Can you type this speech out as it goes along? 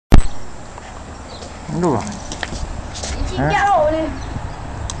Đúng rồi. Chim nhau đi.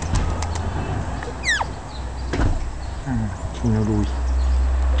 Chim nhau đuôi.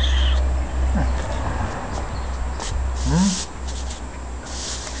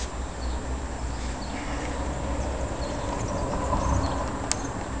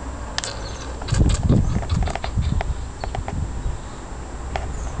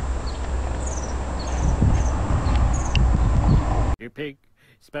 Pig,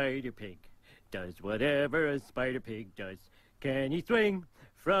 Spider Pig, does whatever a spider pig does. Can he swing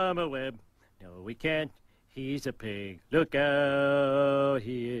from a web? No, he can't. He's a pig. Look out,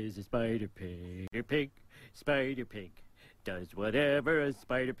 he is a spider pig. Spider Pig, does whatever a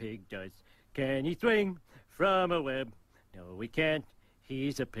spider pig does. Can he swing from a web? No, he can't.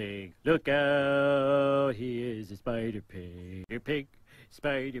 He's a pig. Look out, he is a spider pig.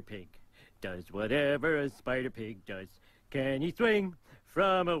 Spider Pig, does whatever a spider pig does. Can he swing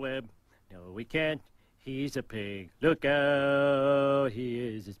from a web? No, he can't. He's a pig. Look out, he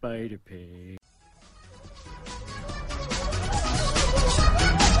is a spider pig.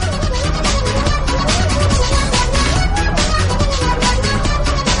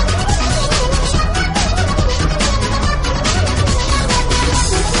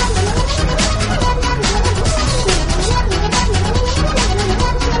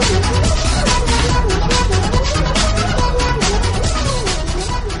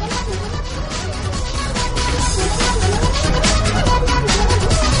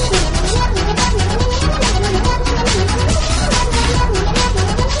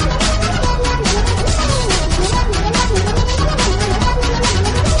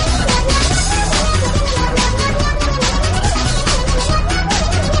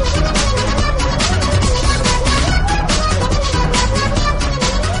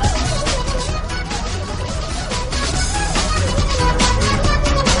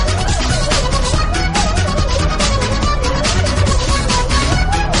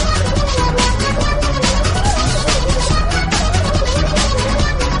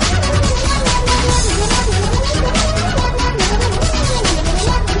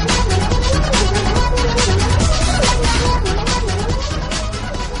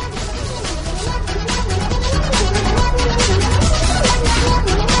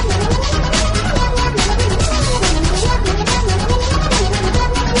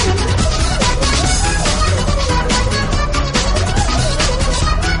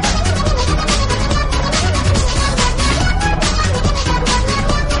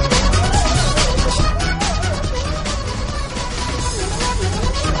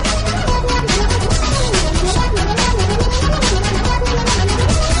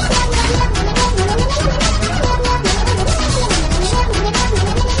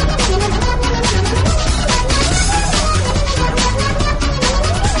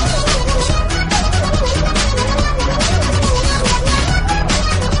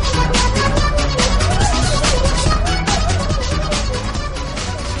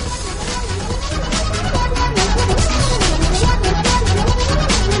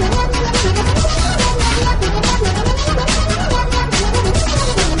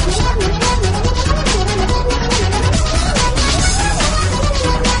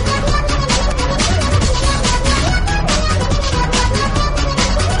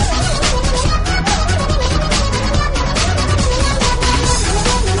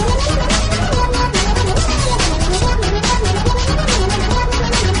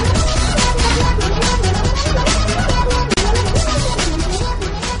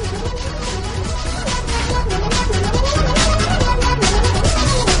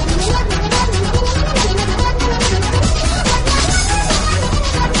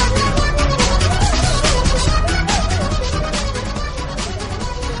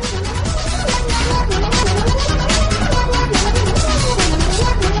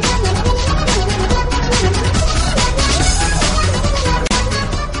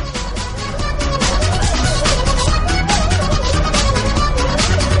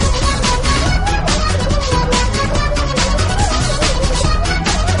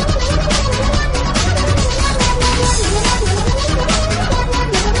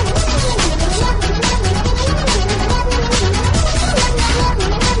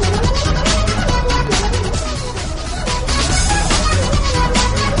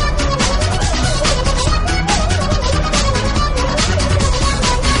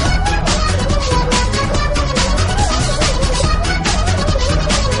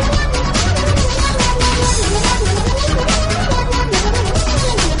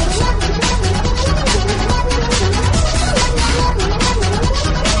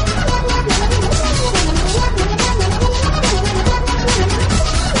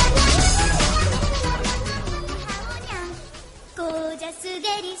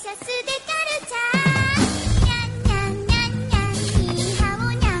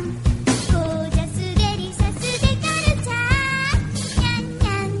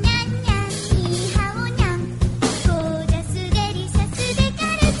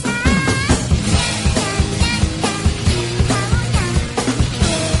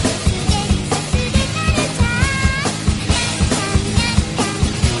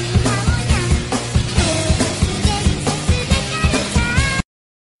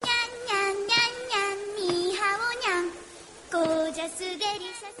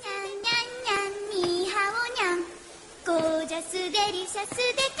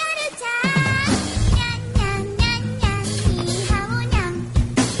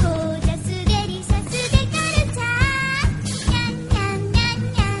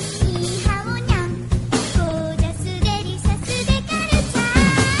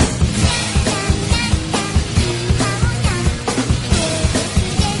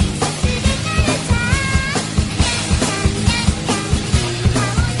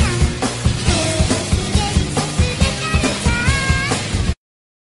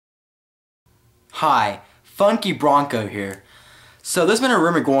 Hi, Funky Bronco here. So there's been a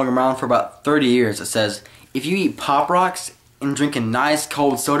rumor going around for about 30 years that says if you eat Pop Rocks and drink a nice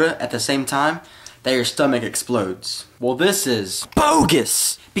cold soda at the same time, that your stomach explodes. Well, this is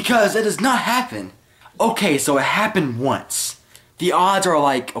bogus because it does not happen. Okay, so it happened once. The odds are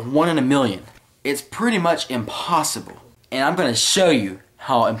like 1 in a million. It's pretty much impossible. And I'm gonna show you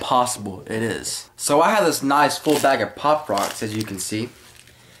how impossible it is. So I have this nice full bag of Pop Rocks, as you can see,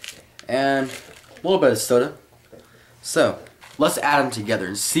 and a little bit of soda. So let's add them together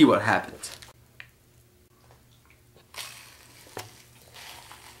and see what happens.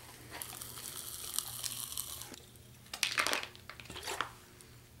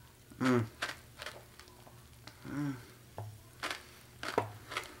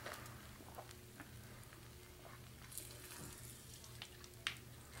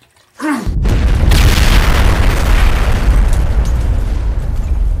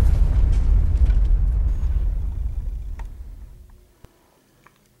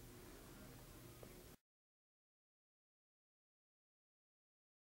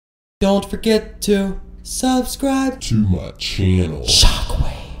 Don't forget to subscribe to my channel.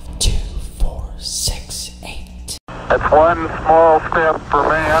 Shockwave 2468. It's one small step for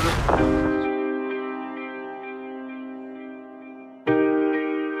man,